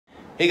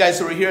Hey guys,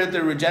 so we're here at the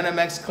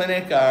Regenamex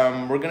clinic.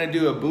 We're gonna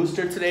do a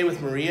booster today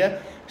with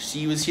Maria.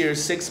 She was here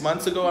 6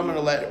 months ago. I'm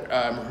gonna let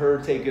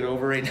her take it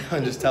over right now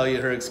and just tell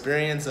you her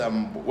experience,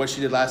 what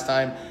she did last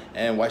time,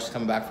 and why she's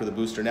coming back for the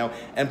booster now,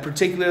 and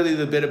particularly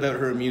the bit about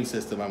her immune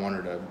system I want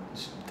her to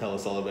tell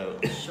us all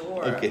about.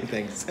 Sure. Okay,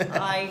 thanks.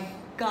 I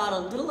got a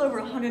little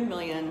over 100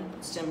 million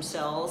stem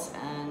cells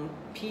and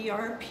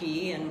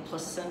PRP and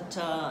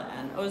placenta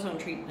and ozone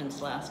treatments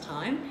last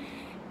time.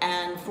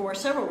 And for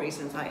several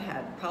reasons, I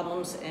had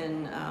problems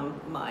in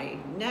my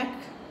neck,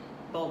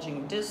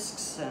 bulging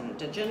discs and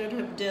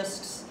degenerative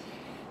discs,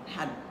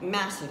 had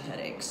massive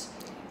headaches,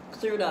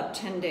 cleared up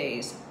 10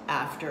 days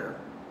after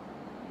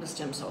the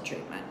stem cell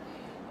treatment,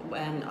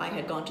 when I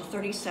had gone to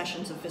 30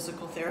 sessions of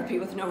physical therapy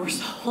with no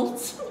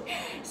results.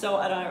 So,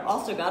 and I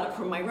also got it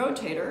from my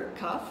rotator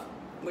cuff,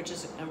 which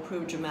has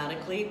improved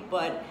dramatically,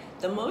 but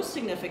the most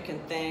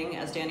significant thing,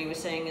 as Danny was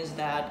saying, is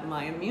that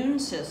my immune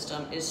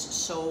system is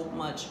so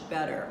much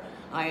better.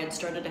 I had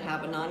started to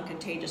have a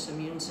non-contagious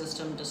immune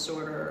system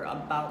disorder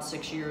about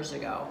 6 years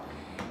ago.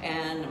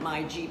 And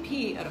my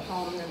GP at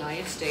home in the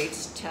United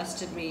States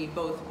tested me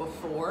both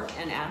before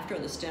and after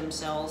the stem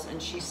cells, and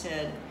she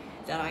said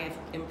that I have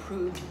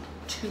improved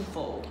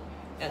twofold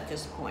at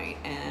this point.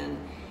 And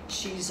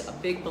she's a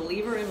big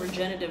believer in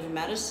regenerative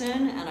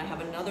medicine, and I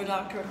have another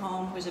doctor at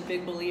home who's a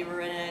big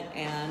believer in it,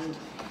 and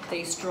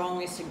they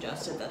strongly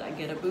suggested that I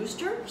get a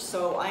booster.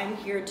 So I'm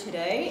here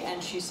today,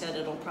 and she said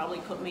it'll probably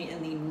put me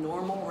in the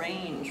normal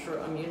range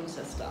for immune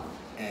system.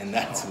 And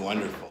that's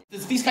wonderful.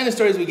 These kind of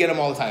stories, we get them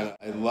all the time.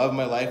 I love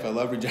my life. I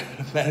love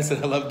regenerative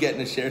medicine. I love getting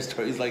to share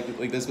stories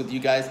like this with you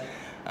guys.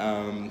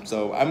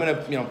 So I'm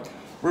gonna,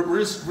 we're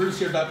just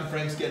here. Dr.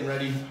 Frank's getting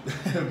ready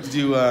to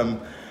do.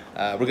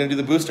 We're gonna do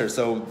the booster.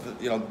 So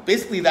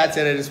basically that's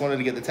it. I just wanted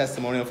to get the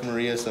testimonial from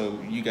Maria so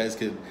you guys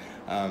could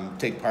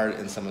take part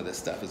in some of this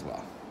stuff as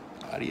well.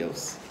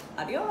 Adios.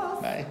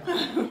 Adios.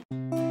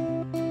 Bye.